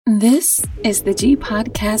This is the G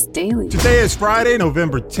Podcast Daily. Today is Friday,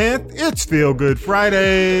 November 10th. It's Feel Good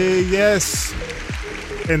Friday. Yes.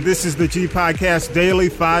 And this is the G Podcast Daily,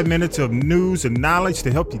 5 minutes of news and knowledge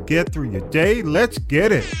to help you get through your day. Let's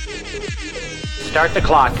get it. Start the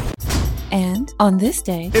clock. And on this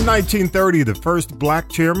day, in 1930, the first black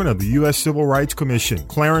chairman of the U.S. Civil Rights Commission,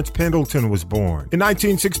 Clarence Pendleton, was born. In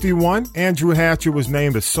 1961, Andrew Hatcher was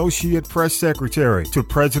named Associate Press Secretary to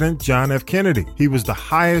President John F. Kennedy. He was the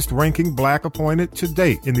highest-ranking black appointed to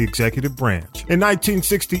date in the executive branch. In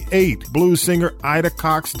 1968, blues singer Ida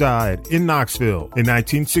Cox died in Knoxville. In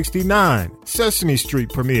 1969, Sesame Street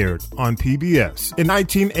premiered on PBS. In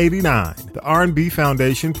 1989, the R&B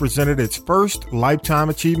Foundation presented its first Lifetime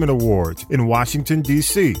Achievement Awards in Washington,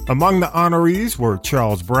 D.C. Among the honorees were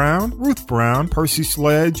Charles Brown, Ruth Brown, Percy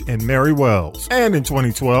Sledge, and Mary Wells. And in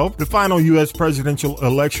 2012, the final U.S. presidential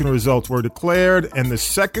election results were declared, and the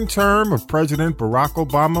second term of President Barack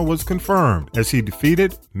Obama was confirmed as he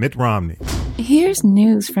defeated Mitt Romney. Here's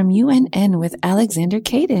news from UNN with Alexander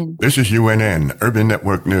Caden. This is UNN, Urban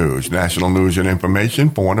Network News, national news and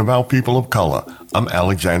information for and about people of color. I'm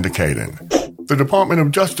Alexander Caden. The Department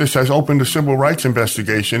of Justice has opened a civil rights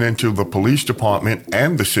investigation into the police department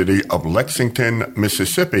and the city of Lexington,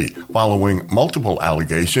 Mississippi, following multiple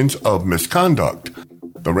allegations of misconduct.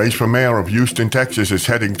 The race for mayor of Houston, Texas is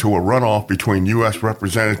heading to a runoff between U.S.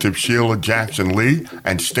 Representative Sheila Jackson Lee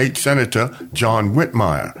and State Senator John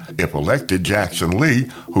Whitmire. If elected, Jackson Lee,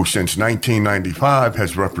 who since 1995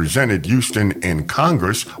 has represented Houston in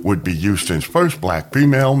Congress, would be Houston's first black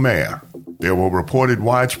female mayor. There were reported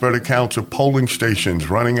widespread accounts of polling stations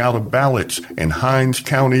running out of ballots in Hinds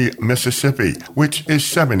County, Mississippi, which is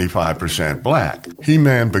 75% black.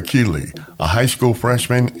 He-Man Bakili, a high school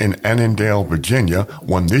freshman in Annandale, Virginia,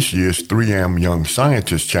 won this year's 3M Young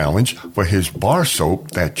Scientist Challenge for his bar soap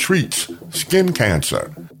that treats skin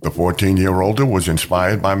cancer. The 14-year-older was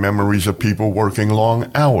inspired by memories of people working long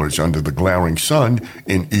hours under the glaring sun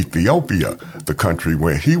in Ethiopia, the country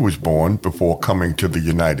where he was born before coming to the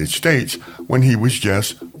United States when he was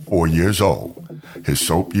just 4 years old. His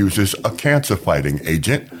soap uses a cancer-fighting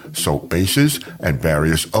agent, soap bases, and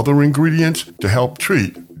various other ingredients to help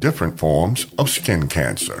treat different forms of skin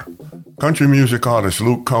cancer. Country music artist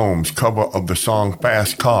Luke Combs' cover of the song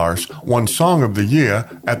Fast Cars won Song of the Year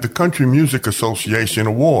at the Country Music Association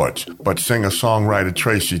Awards, but singer-songwriter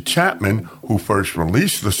Tracy Chapman, who first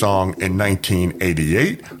released the song in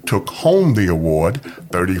 1988, took home the award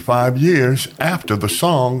 35 years after the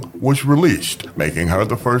song was released, making her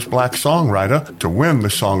the first black songwriter to win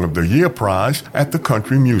the Song of the Year prize at the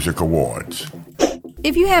Country Music Awards.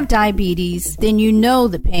 If you have diabetes, then you know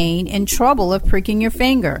the pain and trouble of pricking your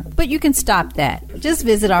finger. But you can stop that. Just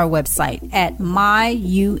visit our website at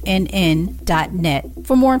myunn.net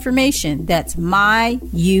for more information. That's myunn.net.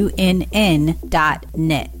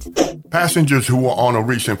 Passengers who were on a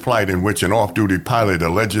recent flight in which an off-duty pilot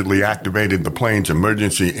allegedly activated the plane's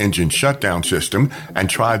emergency engine shutdown system and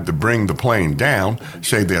tried to bring the plane down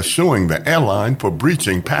say they're suing the airline for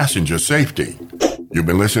breaching passenger safety. You've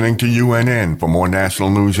been listening to UNN. For more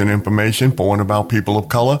national news and information for and about people of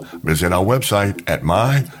color, visit our website at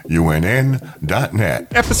myunn.net.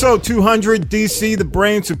 Episode 200, DC, The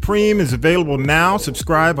Brain Supreme, is available now.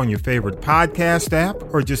 Subscribe on your favorite podcast app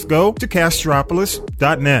or just go to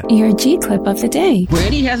Castropolis.net. Your G clip of the day.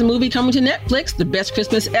 Brandy has a movie coming to Netflix, The Best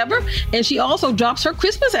Christmas Ever, and she also drops her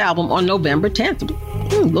Christmas album on November 10th.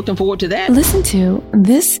 Looking forward to that. Listen to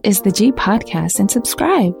This is the G Podcast and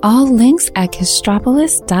subscribe. All links at Castropolis.net.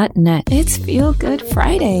 It's Feel Good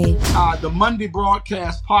Friday. The Monday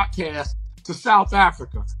broadcast podcast to South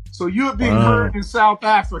Africa. So you're being heard in South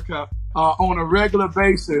Africa on a regular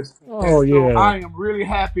basis. Oh, yeah. I am really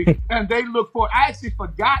happy. And they look for, I actually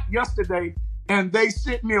forgot yesterday, and they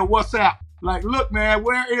sent me a WhatsApp. Like, look, man,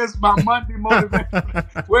 where is my Monday motivation?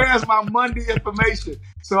 Where is my Monday information?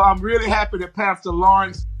 So I'm really happy that Pastor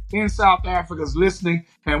Lawrence in South Africa is listening,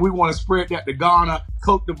 and we want to spread that to Ghana,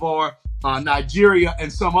 Cote d'Ivoire, Nigeria,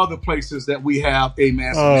 and some other places that we have.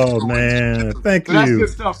 Amen. Oh, man. Thank you. That's good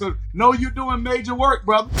stuff. So know you're doing major work,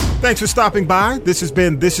 brother. Thanks for stopping by. This has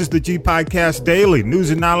been This is the G Podcast Daily.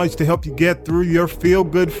 News and knowledge to help you get through your Feel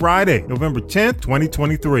Good Friday, November 10th,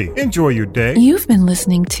 2023. Enjoy your day. You've been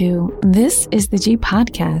listening to This is the G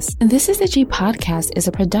Podcast. This is the G Podcast is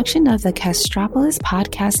a production of the Castropolis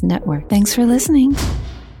Podcast Network. Thanks for listening.